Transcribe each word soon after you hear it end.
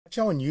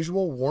How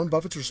unusual Warren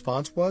Buffett's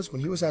response was when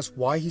he was asked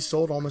why he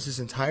sold almost his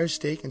entire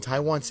stake in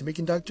Taiwan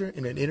Semiconductor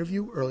in an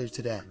interview earlier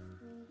today.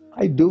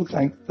 I do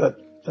think that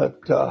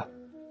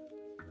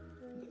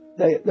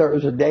there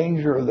is a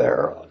danger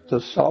there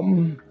to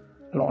some.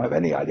 I don't have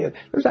any idea.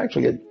 There's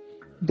actually a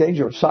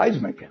danger of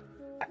seismic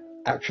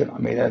action. I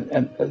mean,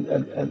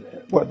 and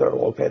where they're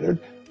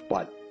located,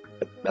 but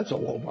that's a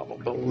low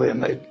probability.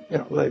 And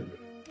they're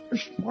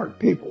smart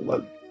people.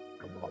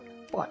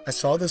 But I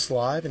saw this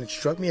live and it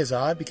struck me as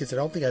odd because I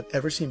don't think I've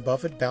ever seen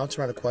Buffett bounce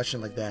around a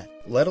question like that,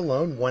 let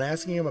alone one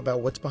asking him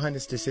about what's behind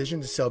his decision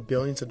to sell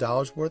billions of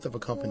dollars worth of a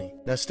company.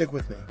 Now stick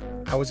with me.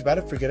 I was about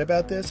to forget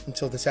about this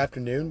until this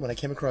afternoon when I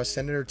came across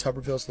Senator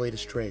Tuberville's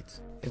latest trades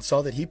and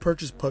saw that he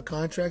purchased put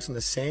contracts on the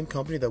same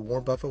company that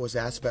Warren Buffett was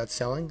asked about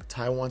selling,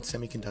 Taiwan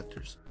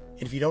Semiconductors.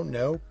 And if you don't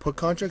know, put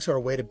contracts are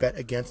a way to bet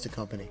against a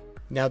company.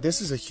 Now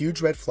this is a huge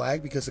red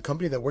flag because the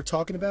company that we're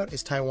talking about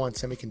is Taiwan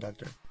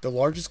Semiconductor, the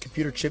largest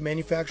computer chip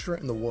manufacturer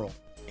in the world,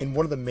 and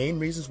one of the main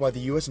reasons why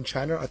the US and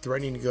China are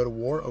threatening to go to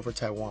war over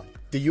Taiwan.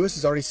 The US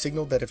has already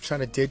signaled that if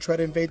China did try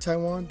to invade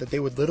Taiwan, that they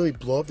would literally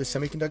blow up the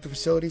semiconductor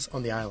facilities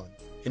on the island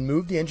and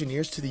move the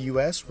engineers to the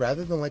US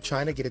rather than let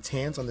China get its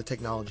hands on the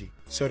technology.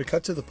 So to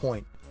cut to the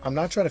point, I'm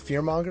not trying to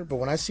fearmonger, but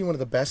when I see one of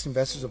the best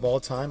investors of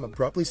all time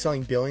abruptly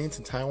selling billions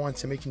in Taiwan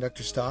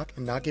Semiconductor stock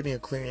and not giving a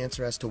clear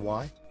answer as to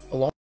why,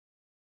 along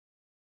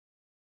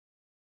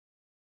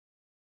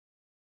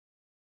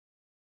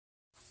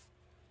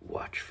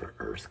watch for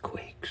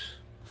earthquakes.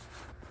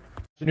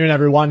 Good afternoon,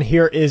 everyone.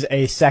 Here is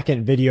a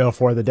second video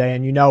for the day.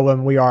 And you know,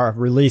 when we are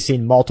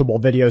releasing multiple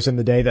videos in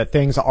the day, that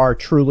things are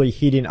truly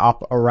heating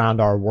up around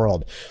our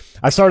world.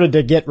 I started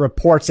to get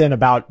reports in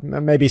about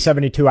maybe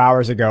 72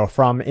 hours ago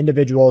from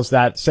individuals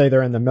that say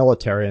they're in the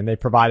military, and they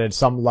provided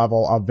some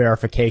level of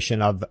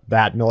verification of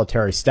that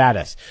military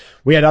status.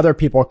 We had other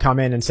people come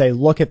in and say,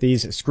 look at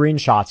these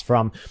screenshots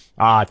from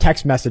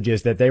text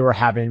messages that they were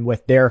having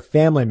with their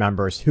family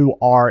members who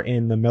are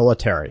in the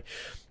military.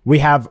 We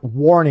have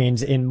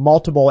warnings in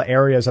multiple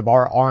areas of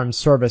our armed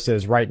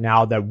services right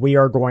now that we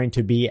are going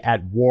to be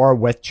at war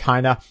with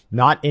China,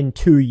 not in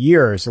 2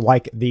 years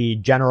like the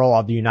general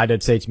of the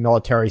United States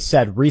military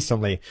said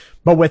recently,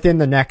 but within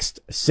the next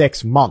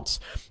 6 months.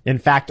 In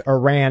fact,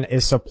 Iran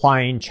is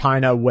supplying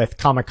China with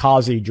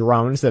kamikaze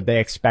drones that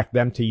they expect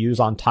them to use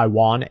on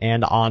Taiwan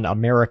and on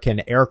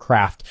American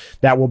aircraft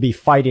that will be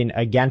fighting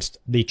against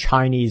the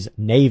Chinese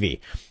Navy.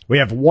 We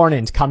have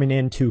warnings coming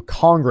into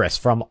Congress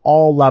from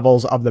all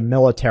levels of the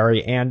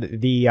military and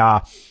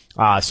the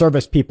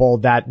service people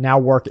that now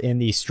work in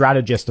the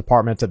strategist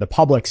departments of the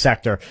public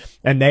sector,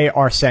 and they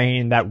are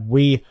saying that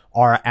we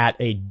are at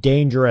a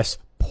dangerous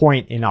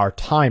point in our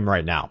time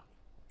right now.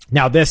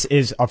 Now, this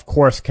is, of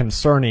course,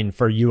 concerning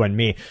for you and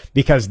me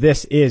because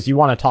this is, you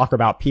want to talk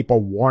about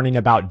people warning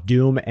about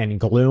doom and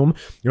gloom.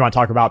 You want to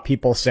talk about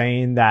people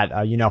saying that,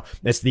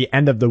 it's the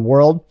end of the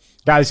world.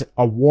 Guys,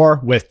 a war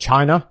with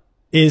China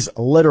is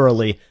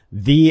literally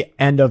the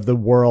end of the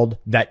world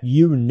that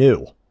you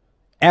knew.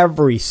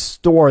 Every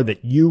store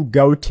that you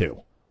go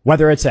to,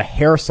 whether it's a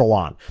hair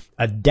salon,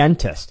 a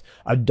dentist,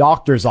 a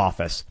doctor's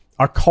office,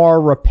 a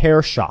car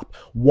repair shop,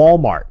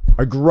 Walmart,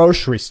 a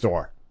grocery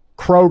store,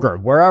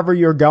 Kroger, wherever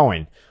you're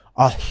going,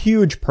 a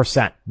huge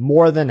percent,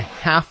 more than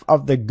half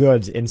of the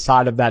goods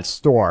inside of that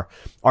store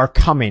are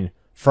coming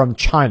from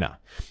China.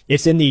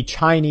 It's in the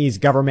Chinese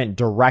government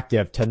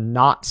directive to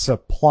not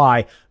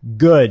supply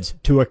goods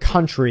to a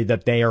country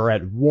that they are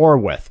at war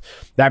with.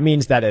 That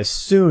means that as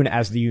soon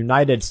as the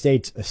United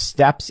States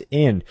steps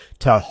in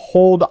to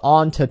hold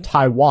on to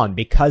Taiwan,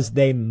 because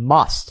they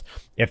must,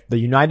 if the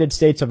United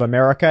States of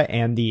America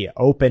and the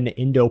open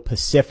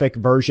Indo-Pacific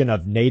version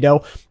of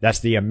NATO, that's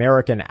the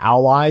American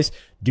allies,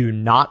 do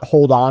not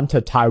hold on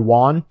to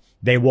Taiwan,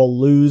 they will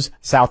lose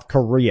South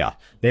Korea.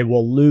 They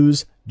will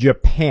lose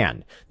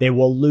Japan. They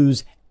will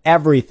lose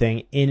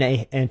everything in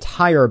an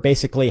entire,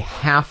 basically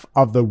half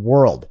of the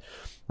world.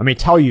 Let me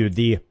tell you,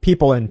 the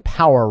people in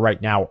power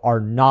right now are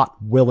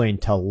not willing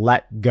to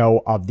let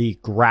go of the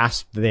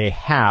grasp they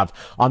have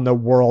on the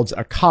world's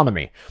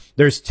economy.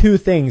 There's two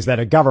things that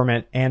a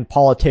government and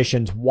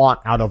politicians want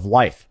out of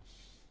life.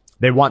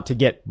 They want to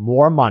get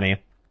more money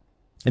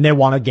and they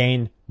want to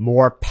gain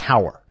more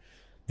power.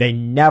 They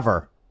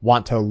never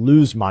want to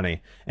lose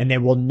money and they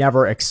will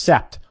never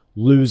accept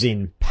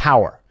losing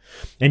power.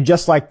 And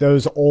just like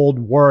those old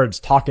words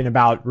talking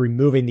about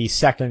removing the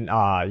second,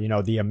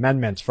 the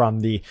amendments from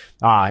the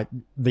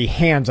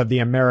hands of the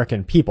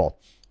American people,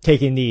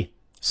 taking the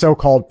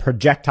so-called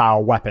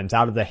projectile weapons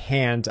out of the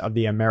hands of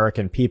the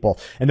American people,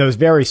 and those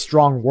very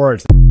strong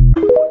words.